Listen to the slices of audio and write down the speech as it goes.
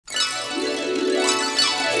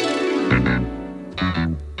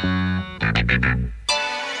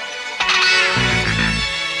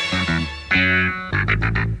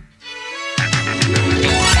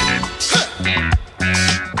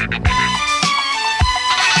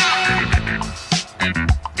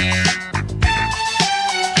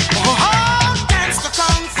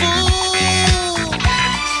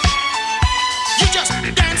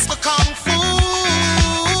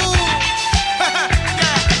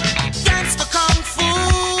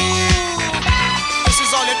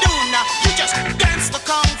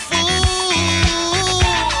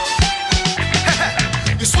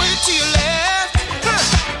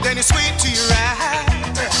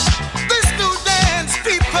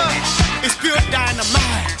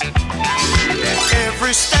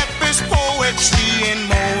Every step is poetry in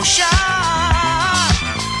motion.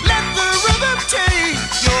 Let the rhythm take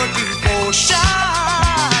your devotion.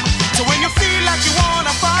 So when you feel like you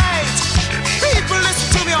wanna fight, people listen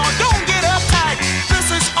to me or don't get uptight. This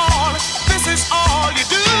is all you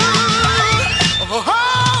do.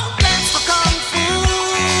 Oh, dance the kung fu.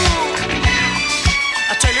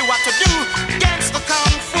 I tell you what to do, dance the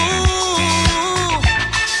kung fu.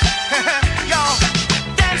 Y'all,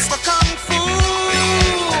 dance the kung fu.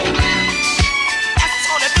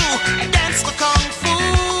 Dance the kung fu.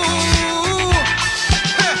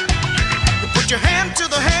 You put your hand to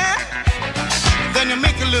the hand, then you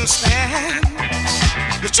make a little stand.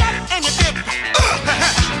 You chop and you dip,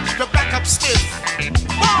 you back up stiff.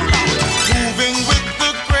 Moving with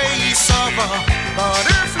the grace of a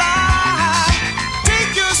butterfly.